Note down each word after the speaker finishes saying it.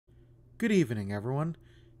Good evening, everyone.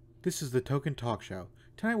 This is the Token Talk Show.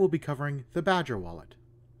 Tonight we'll be covering the Badger Wallet.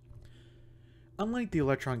 Unlike the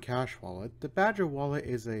Electron Cash Wallet, the Badger Wallet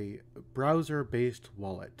is a browser-based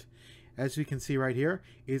wallet. As you can see right here,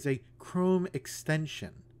 it is a Chrome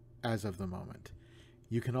extension as of the moment.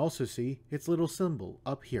 You can also see its little symbol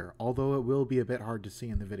up here, although it will be a bit hard to see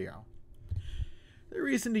in the video. The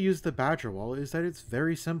reason to use the Badger Wallet is that it's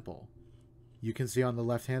very simple. You can see on the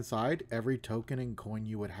left hand side, every token and coin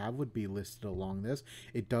you would have would be listed along this.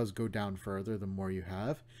 It does go down further the more you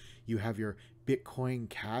have. You have your Bitcoin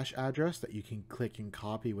Cash address that you can click and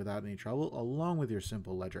copy without any trouble, along with your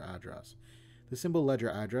Simple Ledger address. The Simple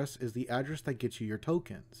Ledger address is the address that gets you your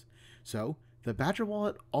tokens. So, the Badger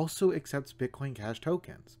Wallet also accepts Bitcoin Cash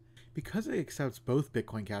tokens. Because it accepts both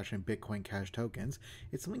Bitcoin Cash and Bitcoin Cash tokens,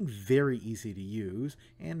 it's something very easy to use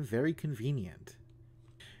and very convenient.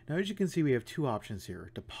 Now, as you can see, we have two options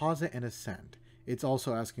here, deposit and send. It's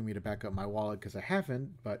also asking me to back up my wallet because I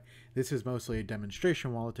haven't, but this is mostly a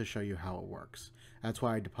demonstration wallet to show you how it works. That's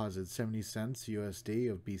why I deposited 70 cents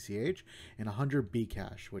USD of BCH and 100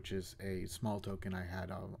 Bcash, which is a small token I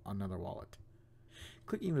had on another wallet.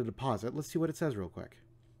 Clicking the deposit, let's see what it says real quick.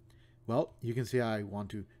 Well, you can see I want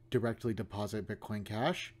to directly deposit Bitcoin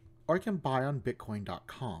Cash, or I can buy on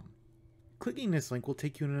Bitcoin.com. Clicking this link will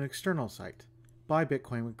take you to an external site. Buy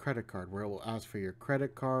Bitcoin with credit card, where it will ask for your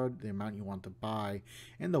credit card, the amount you want to buy,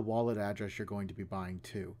 and the wallet address you're going to be buying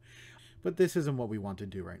to. But this isn't what we want to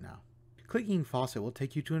do right now. Clicking Faucet will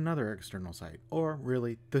take you to another external site, or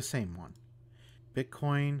really the same one,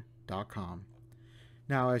 Bitcoin.com.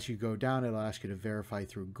 Now as you go down, it'll ask you to verify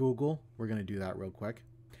through Google. We're going to do that real quick.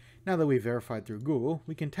 Now that we've verified through Google,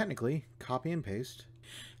 we can technically copy and paste.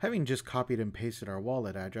 Having just copied and pasted our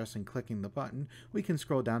wallet address and clicking the button, we can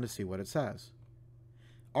scroll down to see what it says.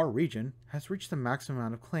 Our region has reached the maximum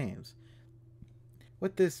amount of claims.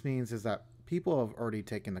 What this means is that people have already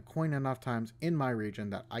taken the coin enough times in my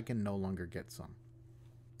region that I can no longer get some.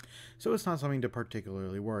 So it's not something to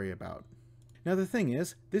particularly worry about. Now the thing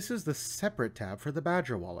is, this is the separate tab for the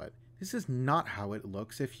Badger Wallet. This is not how it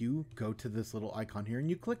looks if you go to this little icon here and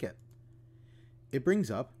you click it. It brings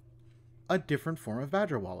up a different form of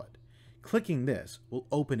Badger Wallet. Clicking this will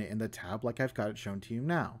open it in the tab like I've got it shown to you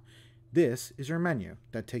now. This is your menu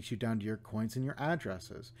that takes you down to your coins and your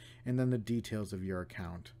addresses, and then the details of your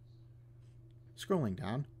account. Scrolling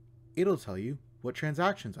down, it'll tell you what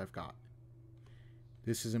transactions I've got.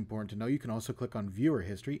 This is important to know. You can also click on viewer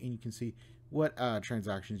history and you can see what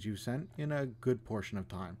transactions you've sent in a good portion of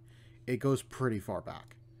time. It goes pretty far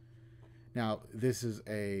back. Now, this is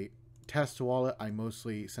a test wallet. I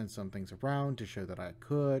mostly sent some things around to show that I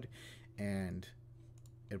could, and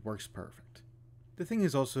it works perfect. The thing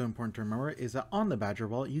is also important to remember is that on the Badger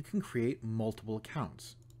Wallet, you can create multiple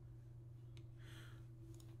accounts.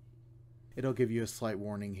 It'll give you a slight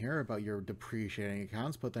warning here about your depreciating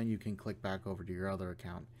accounts, but then you can click back over to your other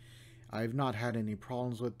account. I've not had any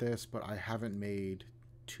problems with this, but I haven't made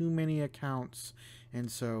too many accounts,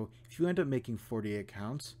 and so if you end up making 40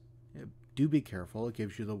 accounts, do be careful. It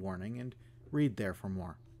gives you the warning, and read there for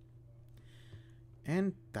more.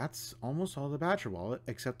 And that's almost all the Badger Wallet,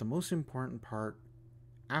 except the most important part,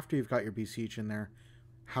 after you've got your BCH in there,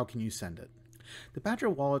 how can you send it? The Badger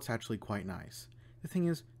Wallet's actually quite nice. The thing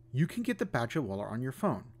is, you can get the Badger Wallet on your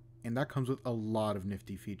phone, and that comes with a lot of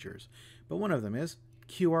nifty features. But one of them is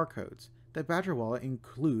QR codes. The Badger Wallet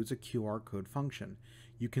includes a QR code function.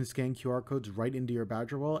 You can scan QR codes right into your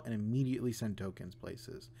Badger Wallet and immediately send tokens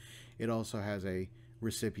places. It also has a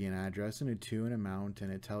recipient address and a to an amount,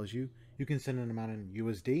 and it tells you can send an amount in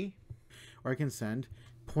USD, or I can send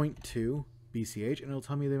 0.2 BCH, and it'll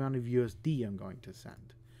tell me the amount of USD I'm going to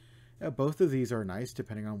send. Both of these are nice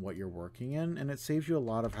depending on what you're working in, and it saves you a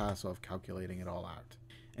lot of hassle of calculating it all out.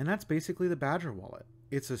 And that's basically the Badger Wallet.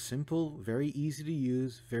 It's a simple, very easy to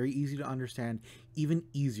use, very easy to understand, even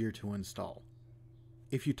easier to install.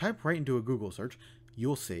 If you type right into a Google search,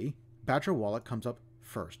 you'll see Badger Wallet comes up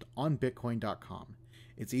first on Bitcoin.com.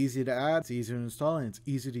 It's easy to add, it's easy to install, and it's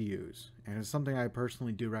easy to use. And it's something I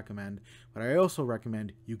personally do recommend, but I also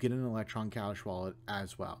recommend you get an Electron Cash wallet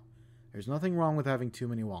as well. There's nothing wrong with having too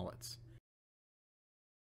many wallets.